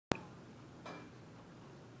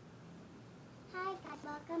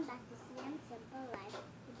Welcome back to CM Simple Life.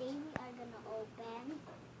 Today we are gonna open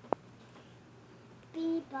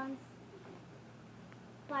Pinypon's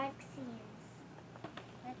park scenes.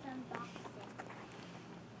 Let's unbox it.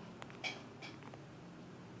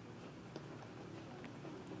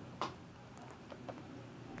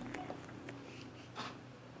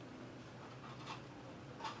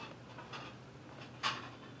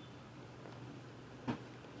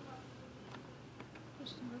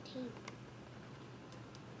 There's no tape.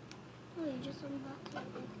 Oh, you just unbox it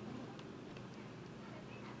like that.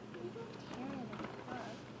 You don't tear it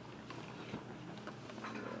apart.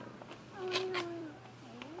 Oh no.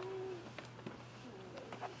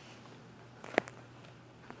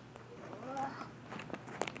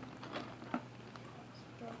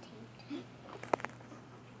 Still taped.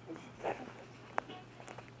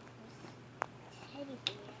 Teddy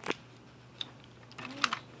bear.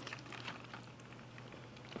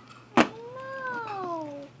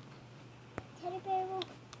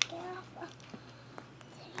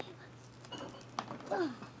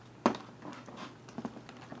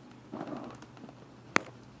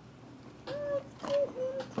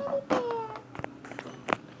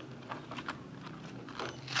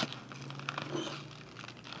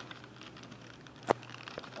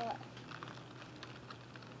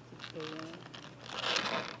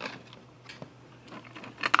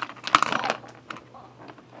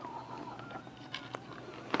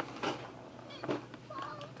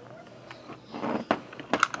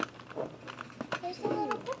 There's a little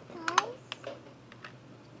book, guys.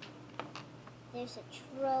 There's a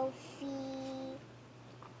trophy.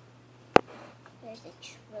 There's a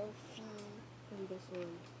trophy. And this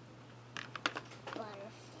one.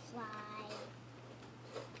 Butterfly.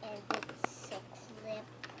 And it's a clip.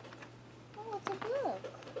 Oh, it's a book.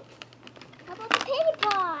 How about the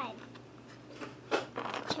Pinypon?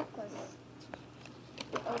 Checklist.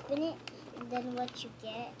 You open it, and then what you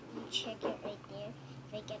get, you check it right there.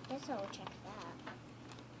 If I get this, I'll check that.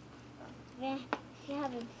 If you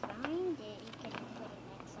haven't found it, you can put an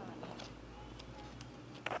X on it.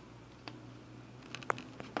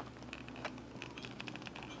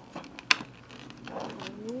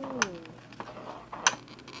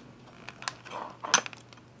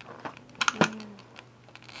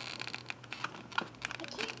 I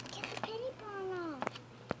can't get the Pinypon off.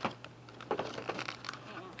 I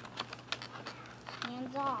know.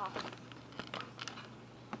 Hands off.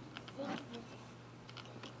 I think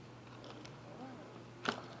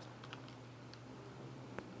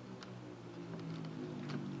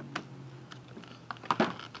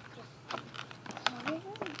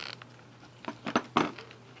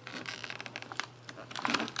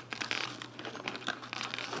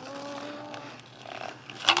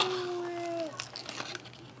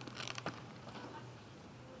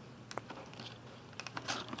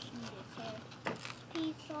this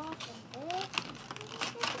is off and this.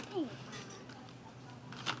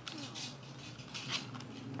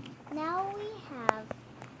 Now we have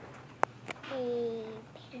a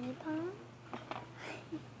Pinypon.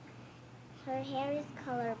 Her hair is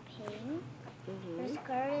color pink. Her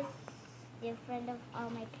skirt is different of all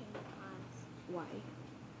my Pinypons. Why?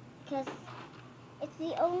 Because it's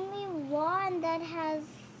the only one that has...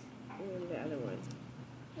 And the other one.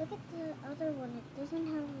 Look at the other one. It doesn't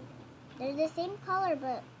have... They're the same color,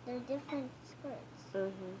 but they're different skirts.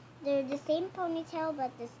 They're the same ponytail,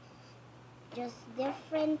 but this just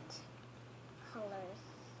different colors.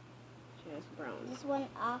 She has brown. This one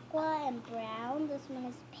aqua and brown. This one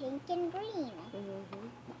is pink and green.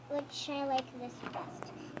 Which I like this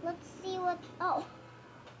best. Let's see what... Oh!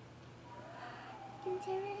 You can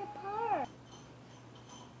tear it apart.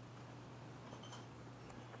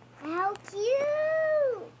 How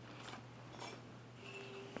cute!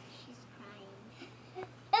 She's crying.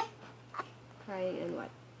 Crying and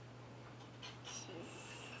what?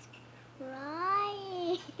 She's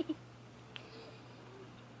crying.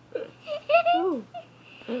 Oh.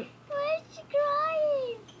 Why is she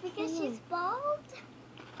crying? Because she's bald?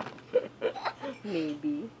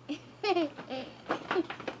 Maybe.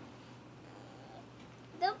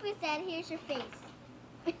 Don't be sad. Here's your face.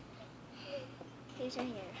 Here's her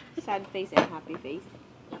hair. Sad face and happy face.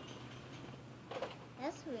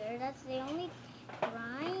 That's weird. That's the only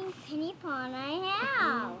crying Pinypon I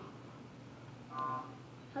have.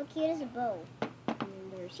 How cute is a bow?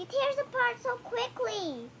 She tears apart so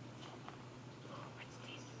quickly. What's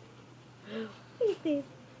this? What is this?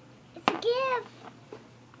 It's a gift.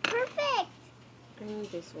 Perfect. And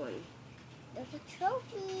this one. There's a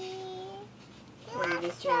trophy. And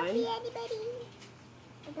this trophy, one. anybody?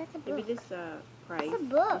 Oh, that's a book. Maybe this prize. It's a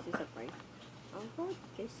book. This is a prize. How about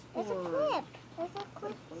this There's one? a clip. There's a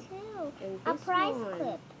clip too. And A this prize one.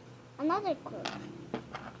 clip. Another clip.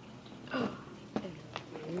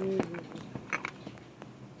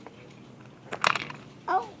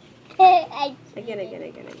 Oh. I cheated.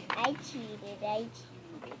 Again. I cheated.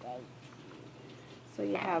 So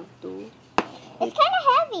you have to. It's kind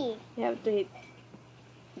of heavy. You have to hit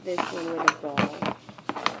this one with a ball.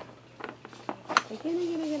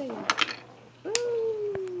 Again.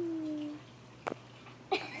 Woo!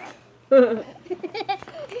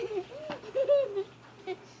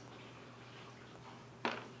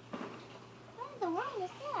 What in the world is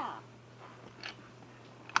that?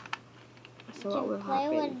 So You what will can play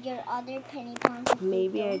happen? with your other Pinypon.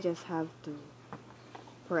 Maybe I just have to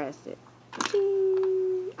press it.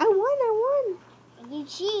 Ching! I won! You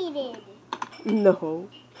cheated. No.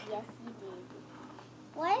 Yes, you did.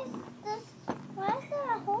 Why is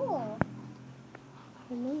there a hole?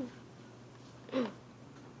 I know.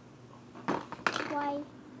 Why is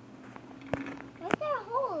there a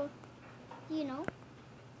hole? Do you know?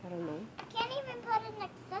 I don't know. You can't even put an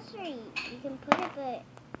accessory. You can put it, but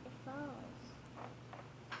it falls.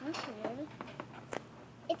 That's weird.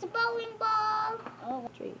 It's a bowling ball. Oh,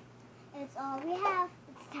 Tree. it's all we have.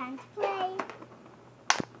 It's time to play.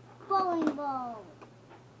 Bowling ball.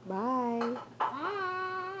 Bye. Bye.